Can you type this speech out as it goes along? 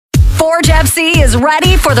FC is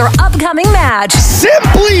ready for their upcoming match.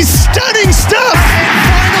 Simply stunning stuff! And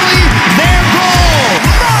finally, their goal!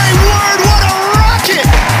 My word, what a rocket!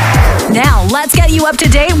 Now, let's get you up to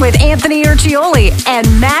date with Anthony Urciuoli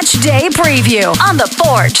and Match Day Preview on the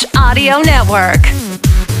Forge Audio Network.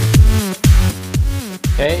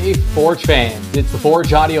 Hey, Forge fans, it's the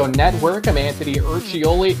Forge Audio Network. I'm Anthony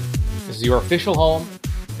Urciuoli. This is your official home,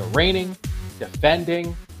 the reigning,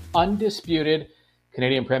 defending, undisputed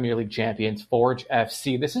Canadian Premier League champions, Forge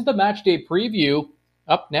FC. This is the Match Day Preview.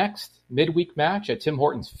 Up next, midweek match at Tim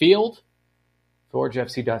Hortons Field.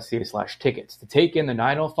 ForgeFC.ca/tickets to take in the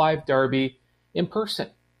 9:05 derby in person.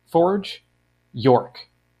 Forge, York.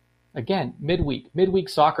 Again, midweek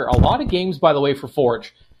soccer. A lot of games, by the way, for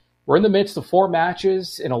Forge. We're in the midst of 4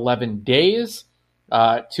 matches in 11 days.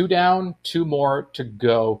 2 down, 2 more to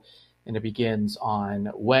go. And it begins on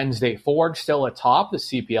Wednesday. Forge still atop the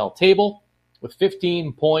CPL table with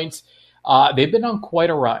 15 points. They've been on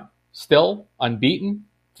quite a run. Still unbeaten.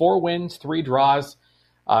 4 wins, 3 draws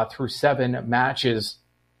through 7 matches.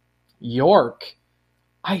 York,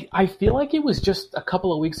 I feel like it was just a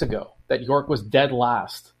couple of weeks ago that York was dead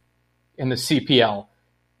last in the CPL.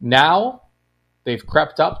 Now, they've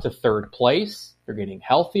crept up to 3rd place. They're getting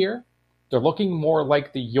healthier. They're looking more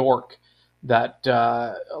like the York that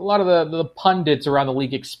a lot of the pundits around the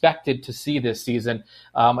league expected to see this season.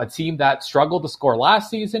 A team that struggled to score last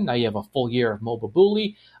season. Now you have a full year of Mo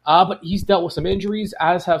Babuli, but he's dealt with some injuries,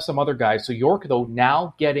 as have some other guys. So York, though,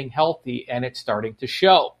 now getting healthy, and it's starting to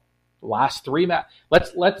show. Last 3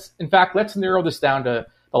 let's narrow this down to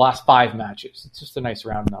the last 5 matches. It's just a nice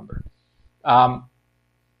round number.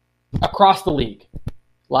 Across the league,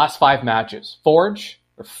 last 5 matches, Forge,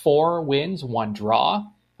 4 wins, 1 draw,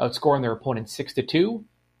 outscoring their opponent 6-2.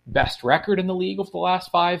 Best record in the league of the last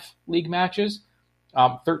 5 league matches,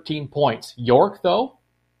 13 points. York, though,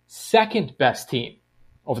 2nd best team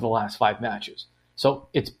over the last 5 matches. So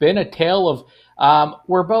it's been a tale of,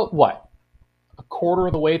 we're about, a quarter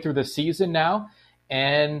of the way through the season now,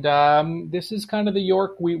 and this is kind of the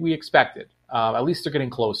York we expected. At least they're getting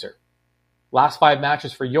closer. Last 5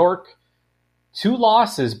 matches for York, 2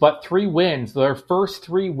 losses, but 3 wins. Their first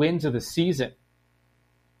 3 wins of the season,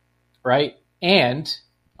 right? And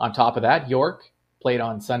on top of that, York played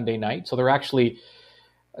on Sunday night. So they're actually,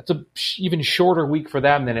 it's an even shorter week for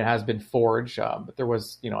them than it has been Forge. But there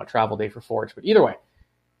was, a travel day for Forge. But either way,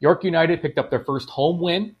 York United picked up their first home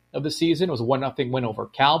win of the season. It was a 1-0 win over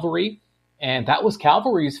Calvary. And that was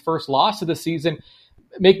Calvary's first loss of the season.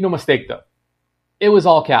 Make no mistake, though. It was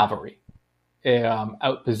all Calvary.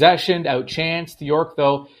 Out-possessioned, out-chanced. York,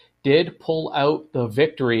 though, did pull out the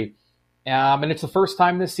victory. And it's the first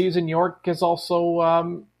time this season York has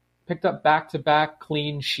also picked up back-to-back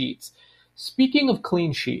clean sheets. Speaking of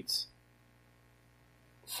clean sheets,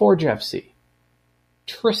 Forge FC,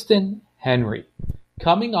 Tristan Henry,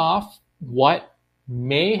 coming off what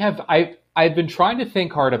may have... I've been trying to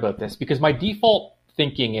think hard about this because my default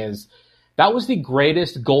thinking is that was the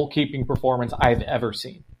greatest goalkeeping performance I've ever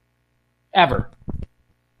seen. Ever.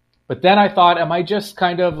 But then I thought, am I just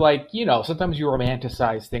kind of like, sometimes you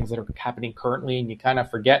romanticize things that are happening currently and you kind of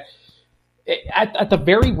forget. At the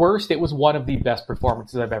very worst, it was one of the best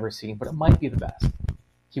performances I've ever seen, but it might be the best.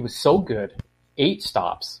 He was so good. 8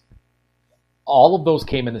 stops. All of those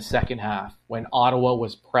came in the second half when Ottawa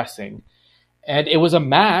was pressing. And it was a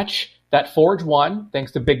match that Forge won,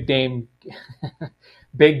 thanks to Big Game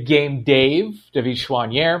Dave, David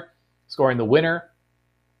Chouanier, scoring the winner.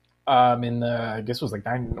 In the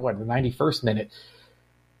 91st minute.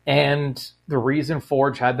 And the reason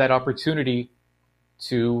Forge had that opportunity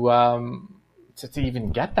to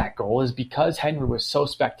even get that goal is because Henry was so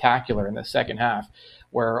spectacular in the second half,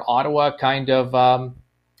 where Ottawa kind of,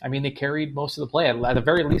 they carried most of the play. At the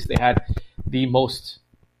very least, they had the most,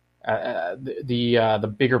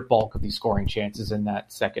 the bigger bulk of the scoring chances in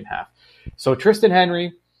that second half. So Tristan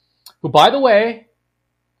Henry, who, by the way,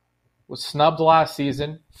 was snubbed last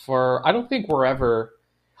season for, I don't think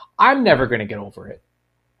I'm never going to get over it.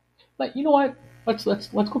 But you know what? Let's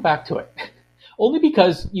go back to it. Only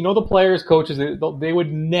because, the players, coaches, they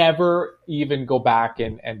would never even go back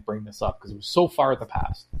and bring this up because it was so far in the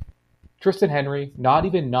past. Tristan Henry, not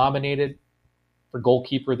even nominated for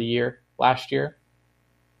goalkeeper of the year last year.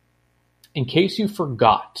 In case you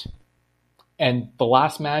forgot, and the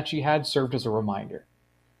last match he had served as a reminder,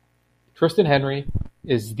 Tristan Henry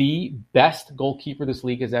is the best goalkeeper this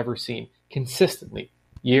league has ever seen, consistently,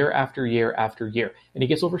 year after year after year. And he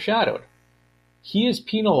gets overshadowed. He is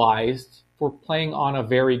penalized for playing on a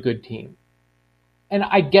very good team. And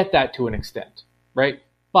I get that to an extent, right?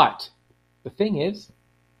 But the thing is,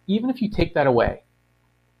 even if you take that away,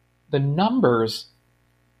 the numbers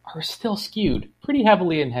are still skewed pretty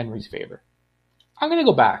heavily in Henry's favor. I'm going to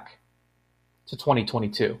go back to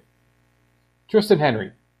 2022. Tristan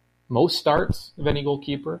Henry, most starts of any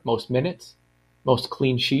goalkeeper, most minutes, most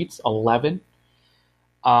clean sheets, 11.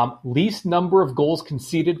 Least number of goals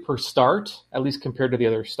conceded per start, at least compared to the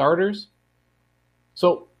other starters.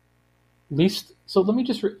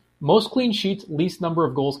 Most clean sheets, least number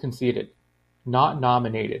of goals conceded, not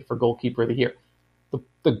nominated for goalkeeper of the year.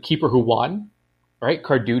 The keeper who won, right,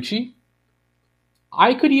 Carducci.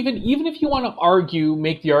 I could even if you want to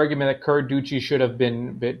make the argument that Carducci should have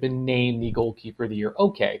been named the goalkeeper of the year,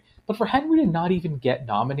 okay. But for Henry to not even get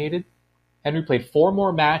nominated, Henry played 4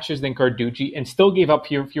 more matches than Carducci and still gave up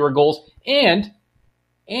fewer goals, and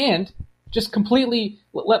just completely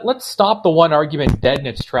let's stop the one argument dead in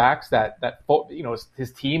its tracks that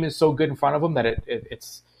his team is so good in front of him that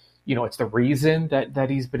it's the reason that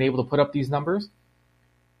he's been able to put up these numbers.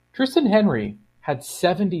 Tristan Henry had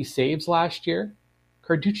 70 saves last year.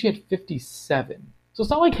 Carducci had 57. So it's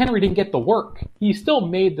not like Henry didn't get the work. He still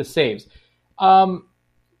made the saves.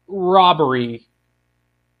 Robbery,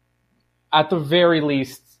 at the very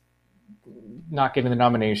least, not getting the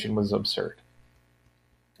nomination was absurd.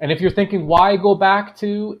 And if you're thinking, why go back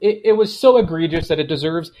to it? It was so egregious that it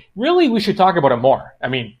deserves. Really, we should talk about it more. I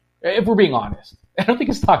mean, if we're being honest, I don't think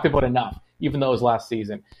it's talked about enough, even though it was last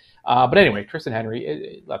season. But anyway, Tristan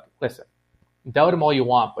Henry, look, listen, doubt him all you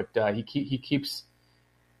want, but he keeps.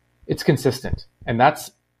 It's consistent, and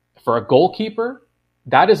that's for a goalkeeper.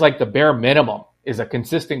 That is like the bare minimum. Is a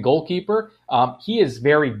consistent goalkeeper. He is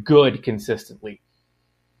very good consistently.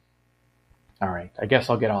 All right, I guess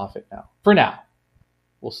I'll get off it now. For now,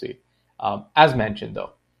 we'll see. As mentioned,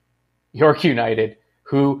 though, York United,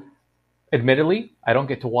 who admittedly I don't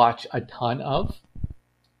get to watch a ton of,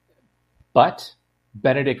 but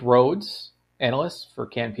Benedict Rhodes, analyst for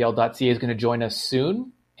CanPL.ca, is going to join us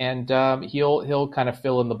soon, and he'll kind of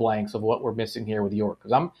fill in the blanks of what we're missing here with York.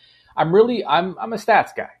 Because I'm a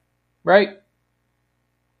stats guy, right?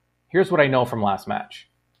 Here's what I know from last match.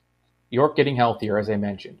 York getting healthier, as I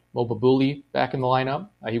mentioned. Mo Babuli back in the lineup.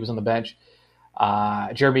 He was on the bench.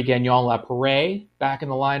 Jeremy Gagnon-Laparé back in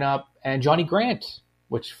the lineup. And Johnny Grant,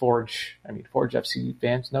 which Forge FC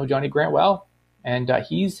fans know Johnny Grant well. And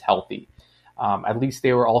he's healthy. At least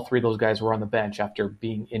all 3 of those guys were on the bench after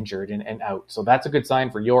being injured and out. So that's a good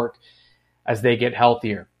sign for York as they get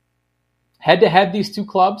healthier. Head-to-head, these two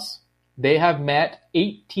clubs, they have met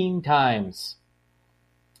 18 times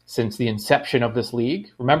since the inception of this league.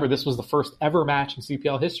 Remember, this was the first ever match in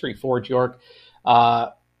CPL history, Forge York.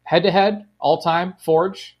 Head-to-head, all-time,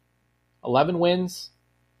 Forge, 11 wins,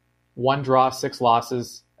 1 draw, 6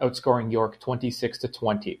 losses, outscoring York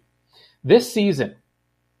 26-20. This season,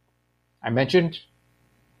 I mentioned,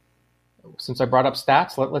 since I brought up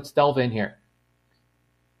stats, let's delve in here.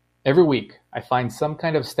 Every week, I find some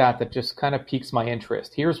kind of stat that just kind of piques my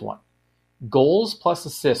interest. Here's one. Goals plus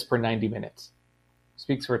assists per 90 minutes.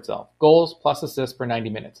 Speaks for itself. Goals plus assists per 90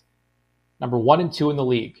 minutes. Number 1 and 2 in the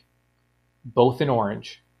league, both in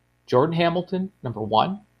orange. Jordan Hamilton, number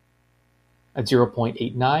 1, at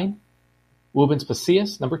 0.89. Rubens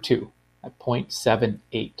Pacias, number 2, at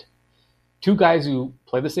 0.78. 2 guys who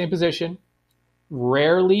play the same position.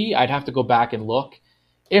 Rarely, I'd have to go back and look.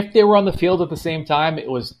 If they were on the field at the same time, it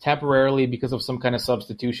was temporarily because of some kind of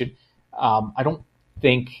substitution. I don't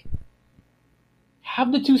think...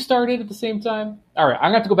 Have the 2 started at the same time? All right,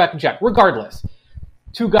 I'm going to have to go back and check. Regardless,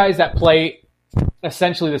 2 guys that play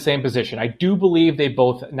essentially the same position. I do believe they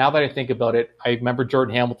both, now that I think about it, I remember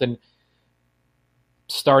Jordan Hamilton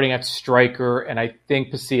starting at striker, and I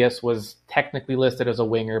think Pacias was technically listed as a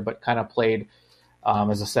winger, but kind of played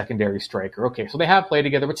as a secondary striker. Okay, so they have played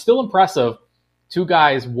together, but still impressive. 2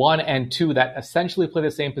 guys, 1 and 2, that essentially play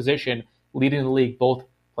the same position, leading the league, both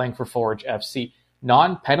playing for Forge FC.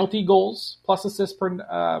 Non-penalty goals plus assists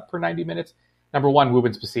per 90 minutes. Number 1,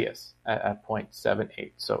 Rubens Pacias at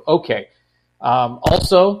 0.78. So, okay.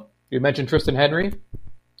 Also, you mentioned Tristan Henry.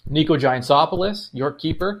 Nico Giantsopoulos, York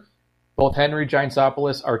keeper. Both Henry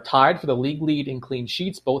Giantsopoulos are tied for the league lead in clean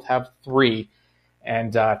sheets. Both have 3.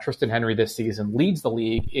 And Tristan Henry this season leads the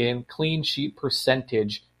league in clean sheet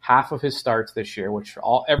percentage, half of his starts this year, which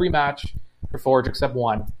every match for Forge except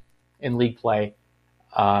 1 in league play.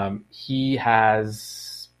 He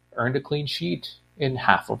has earned a clean sheet in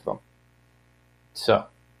half of them. So,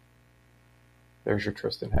 there's your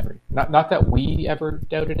Tristan Henry. Not that we ever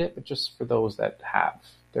doubted it, but just for those that have.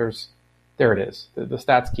 There it is. The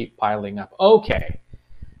stats keep piling up. Okay.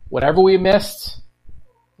 Whatever we missed,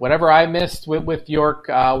 whatever I missed with York,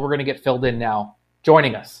 we're going to get filled in now.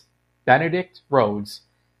 Joining us, Benedict Rhodes,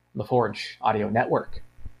 the Forge Audio Network.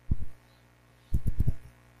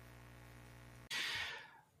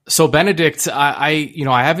 So Benedict, I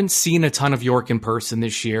haven't seen a ton of York in person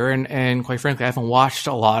this year, and quite frankly, I haven't watched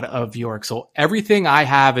a lot of York. So everything I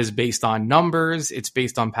have is based on numbers. It's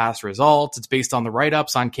based on past results. It's based on the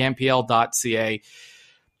write-ups on CanPL.ca.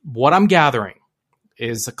 What I'm gathering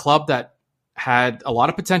is a club that had a lot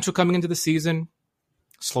of potential coming into the season,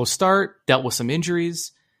 slow start, dealt with some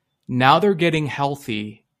injuries. Now they're getting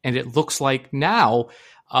healthy, and it looks like now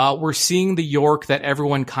we're seeing the York that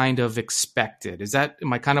everyone kind of expected.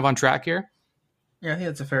 Am I kind of on track here? Yeah, I think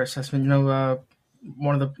that's a fair assessment.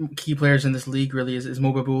 One of the key players in this league really is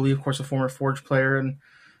Mo Babuli, of course, a former Forge player, and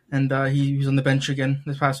he was on the bench again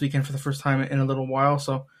this past weekend for the first time in a little while.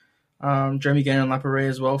 So Jeremy Gagnon Lapare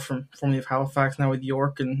as well, formerly of Halifax, now with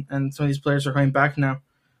York, and some of these players are coming back now.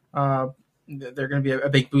 They're going to be a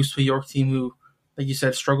big boost to a York team who, like you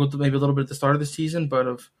said, struggled maybe a little bit at the start of the season,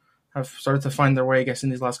 but have started to find their way, I guess, in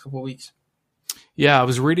these last couple of weeks. Yeah, I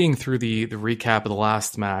was reading through the recap of the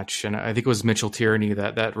last match, and I think it was Mitchell Tierney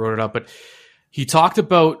that wrote it up, but he talked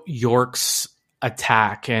about York's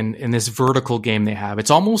attack and in this vertical game they have.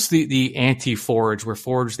 It's almost the anti-Forge, where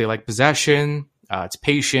Forge, they like possession, it's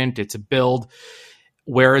patient, it's a build,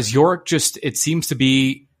 whereas York it seems to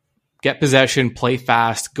be get possession, play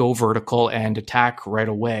fast, go vertical, and attack right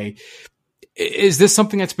away. Is this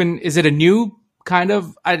something is it a new kind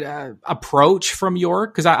of approach from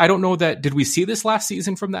York? Because I don't know did we see this last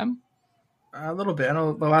season from them? A little bit. I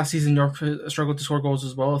know the last season York struggled to score goals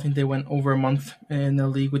as well. I think they went over a month in the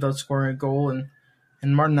league without scoring a goal.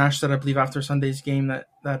 And Martin Nash said, I believe, after Sunday's game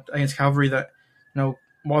that against Calvary that,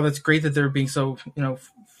 while that's great that they're being so,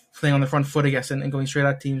 playing on the front foot, I guess, and going straight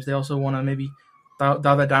at teams, they also want to maybe dial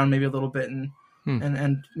that down maybe a little bit and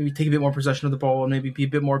maybe take a bit more possession of the ball and maybe be a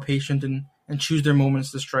bit more patient and choose their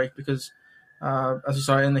moments to strike, because as we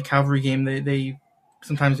saw in the Calvary game, they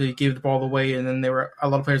sometimes they gave the ball away and then they were a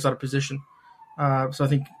lot of players out of position. So I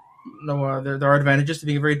think there are advantages to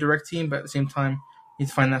being a very direct team, but at the same time, you need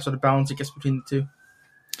to find that sort of balance, I guess, between the two.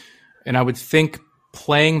 And I would think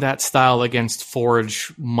playing that style against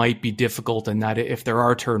Forge might be difficult in that if there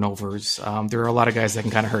are turnovers, there are a lot of guys that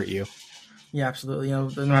can kind of hurt you. Yeah, absolutely. No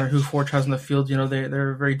matter who Forge has on the field,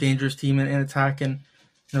 they're a very dangerous team in attack, and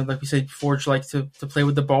like we said, Forge like to play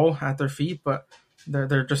with the ball at their feet, but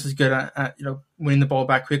they're just as good at winning the ball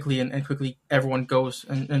back quickly, and quickly everyone goes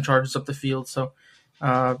and charges up the field. So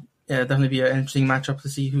definitely be an interesting matchup to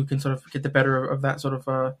see who can sort of get the better of that sort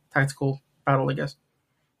of tactical battle, I guess.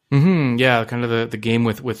 Mm-hmm. Yeah, kind of the game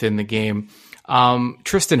within the game.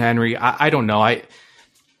 Tristan Henry, I don't know.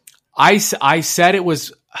 I said it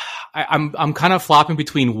was. I'm kind of flopping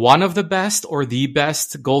between one of the best or the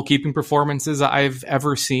best goalkeeping performances I've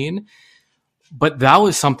ever seen, but that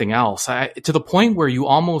was something else. To the point where you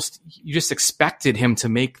just expected him to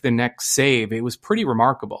make the next save. It was pretty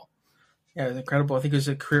remarkable. Yeah, it was incredible. I think it was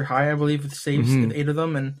a career high, I believe, with saves, 8 of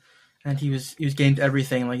them, and he was getting to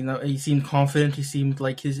everything. Like, he seemed confident. He seemed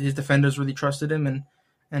like his defenders really trusted him,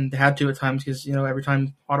 and they had to at times, because every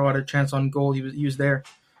time Ottawa had a chance on goal, he was there.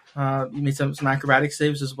 He made some acrobatic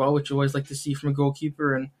saves as well, which you always like to see from a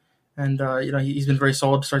goalkeeper, and he's been very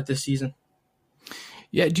solid to start this season.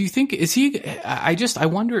 Yeah, do you think I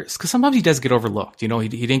wonder, because sometimes he does get overlooked. He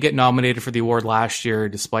didn't get nominated for the award last year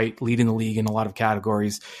despite leading the league in a lot of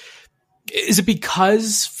categories. Is it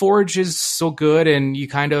because Forge is so good and you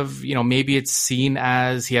kind of, maybe it's seen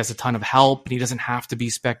as he has a ton of help and he doesn't have to be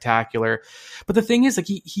spectacular? But the thing is, like,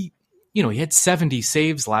 he had 70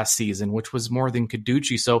 saves last season, which was more than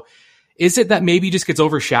Caducci. So is it that maybe he just gets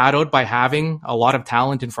overshadowed by having a lot of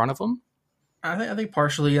talent in front of him? I think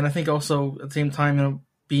partially, and I think also at the same time,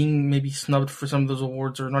 being maybe snubbed for some of those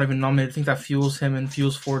awards or not even nominated, I think that fuels him and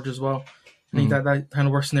fuels Forge as well. I think that kind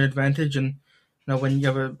of works in their advantage. And when you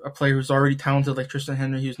have a player who's already talented like Tristan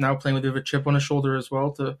Henry, who's now playing with a bit of a chip on his shoulder as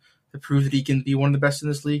well to prove that he can be one of the best in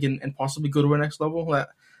this league and possibly go to a next level, I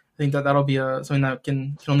think that'll be something that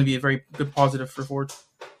can only be a very good positive for Forge.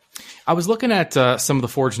 I was looking at some of the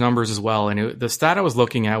Forge numbers as well, and the stat I was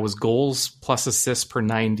looking at was goals plus assists per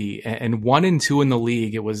 90, and 1 and 2 in the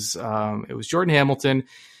league. It was Jordan Hamilton,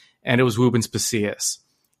 and it was Rubens Pasillas.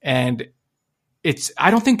 And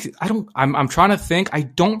I'm trying to think. I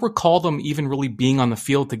don't recall them even really being on the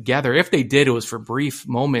field together. If they did, it was for brief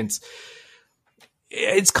moments.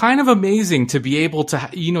 It's kind of amazing to be able to,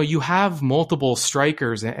 you have multiple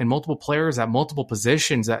strikers and multiple players at multiple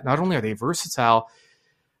positions that not only are they versatile,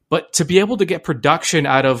 but to be able to get production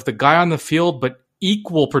out of the guy on the field, but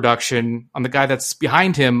equal production on the guy that's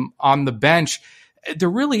behind him on the bench. There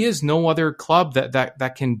really is no other club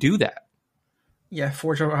that can do that. Yeah,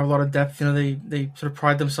 Forge have a lot of depth. They sort of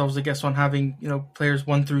pride themselves, I guess, on having players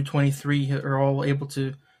 1 through 23 are all able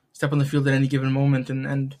to step on the field at any given moment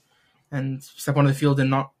and step onto the field and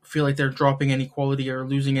not feel like they're dropping any quality or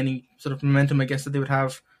losing any sort of momentum, I guess, that they would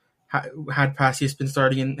have had Passius been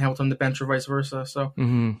starting and Hamilton on the bench or vice versa. So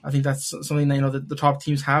I think that's something that, the top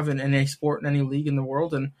teams have in any sport, in any league in the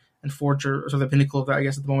world, and Forge are sort of the pinnacle of that, I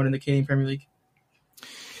guess, at the moment in the Canadian Premier League.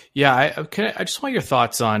 Yeah, I just want your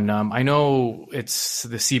thoughts on, I know it's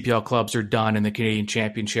the CPL clubs are done in the Canadian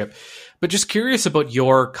Championship, but just curious about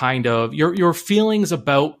your kind of, your feelings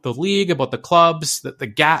about the league, about the clubs, the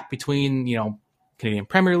gap between, Canadian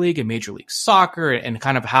Premier League and Major League Soccer, and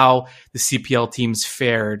kind of how the CPL teams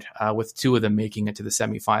fared with two of them making it to the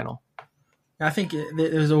semifinal. I think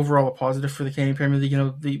it was overall a positive for the Canadian Premier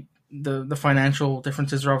League. The financial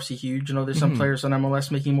differences are obviously huge. There's some players on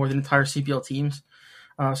MLS making more than entire CPL teams.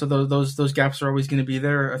 So those gaps are always going to be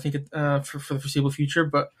there, I think, for the foreseeable future.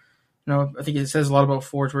 But I think it says a lot about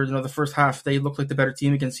Forge, where the first half they looked like the better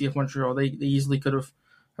team against CF Montreal. They easily could have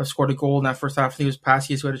scored a goal in that first half. I think it was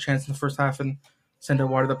Passius who had a chance in the first half and sent it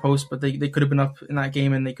wide of the post, but they could have been up in that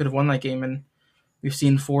game and they could have won that game. And we've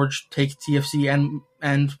seen Forge take TFC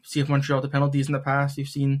and CF Montreal to penalties in the past. We've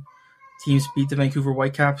seen teams beat the Vancouver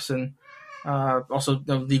Whitecaps, and also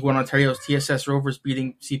the League One Ontario's TSS Rovers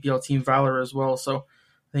beating CPL team Valor as well. So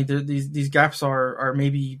I think these gaps are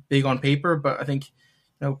maybe big on paper, but I think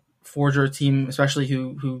Forge are a team especially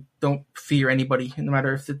who don't fear anybody, no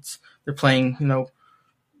matter if they're playing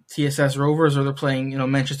TSS Rovers or they're playing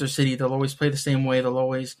Manchester City. They'll always play the same way. They'll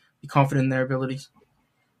always be confident in their abilities.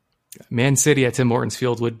 Man City at Tim Hortons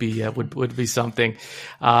Field would be something.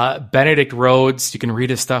 Benedict Rhodes, you can read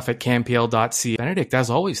his stuff at CanPL.ca. Benedict, as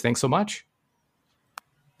always, thanks so much.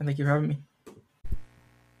 And thank you for having me.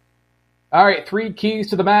 All right, 3 keys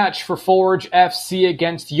to the match for Forge FC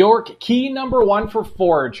against York. Key number 1 for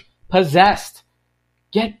Forge, possessed.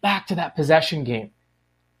 Get back to that possession game.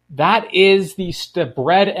 That is the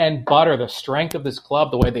bread and butter, the strength of this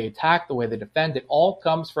club, the way they attack, the way they defend. It all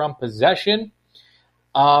comes from possession.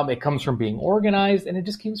 It comes from being organized, and it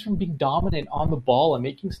just comes from being dominant on the ball and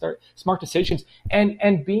making smart decisions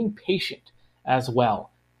and being patient as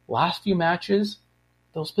well. Last few matches,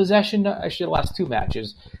 last 2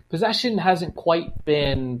 matches, possession hasn't quite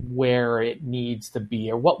been where it needs to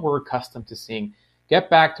be or what we're accustomed to seeing. Get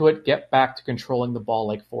back to it. Get back to controlling the ball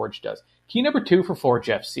like Forge does. Key number 2 for Forge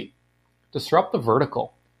FC, disrupt the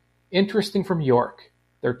vertical. Interesting from York,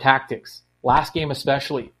 their tactics. Last game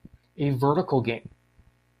especially, a vertical game.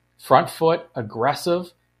 Front foot,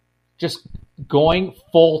 aggressive, just going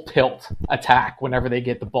full tilt attack whenever they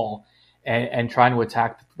get the ball and trying to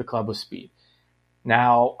attack the club with speed.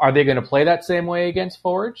 Now, are they going to play that same way against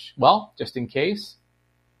Forge? Well, just in case,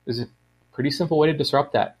 there's a pretty simple way to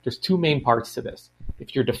disrupt that. There's 2 main parts to this.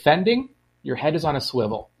 If you're defending, your head is on a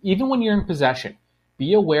swivel. Even when you're in possession,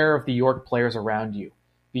 be aware of the York players around you.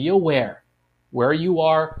 Be aware where you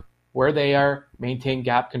are, where they are, maintain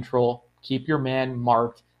gap control, keep your man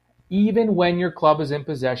marked, even when your club is in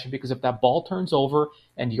possession, because if that ball turns over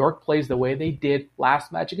and York plays the way they did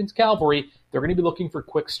last match against Calvary, they're going to be looking for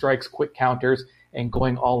quick strikes, quick counters, and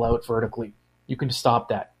going all out vertically. You can stop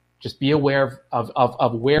that. Just be aware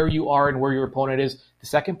of where you are and where your opponent is. The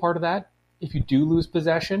second part of that, if you do lose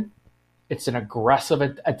possession, it's an aggressive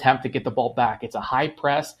attempt to get the ball back. It's a high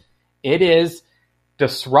press. It is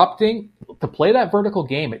disrupting. To play that vertical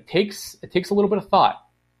game, it takes a little bit of thought,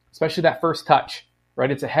 especially that first touch,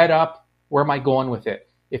 right? It's a head up. Where am I going with it?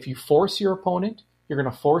 If you force your opponent, you're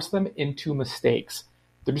going to force them into mistakes.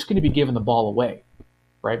 They're just going to be giving the ball away,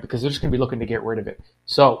 right? Because they're just going to be looking to get rid of it.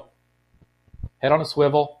 So head on a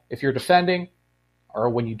swivel if you're defending or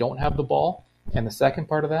when you don't have the ball. And the second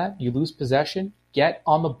part of that, you lose possession, get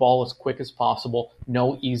on the ball as quick as possible.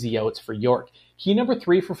 No easy outs for York. Key number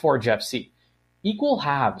 3 for Forge FC, equal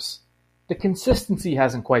halves. The consistency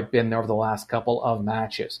hasn't quite been there over the last couple of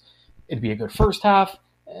matches. It'd be a good first half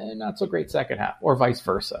and not so great second half, or vice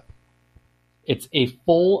versa. It's a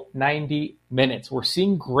full 90 minutes. We're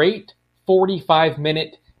seeing great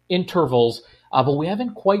 45-minute intervals, but we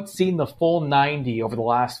haven't quite seen the full 90 over the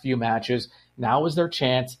last few matches. Now is their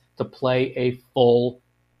chance to play a full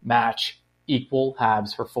match, equal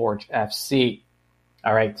halves for Forge FC.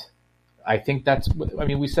 All right. I think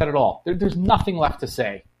we said it all. There's nothing left to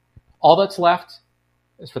say. All that's left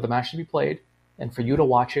is for the match to be played and for you to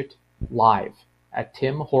watch it live at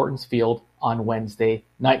Tim Hortons Field on Wednesday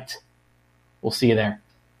night. We'll see you there.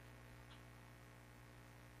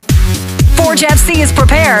 Forge FC is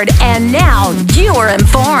prepared, and now you are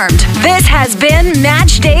informed. This has been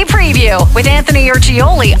Match Day Preview with Anthony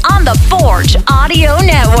Urciuoli on the Forge Audio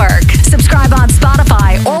Network. Subscribe on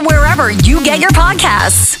Spotify or wherever you get your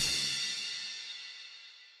podcasts.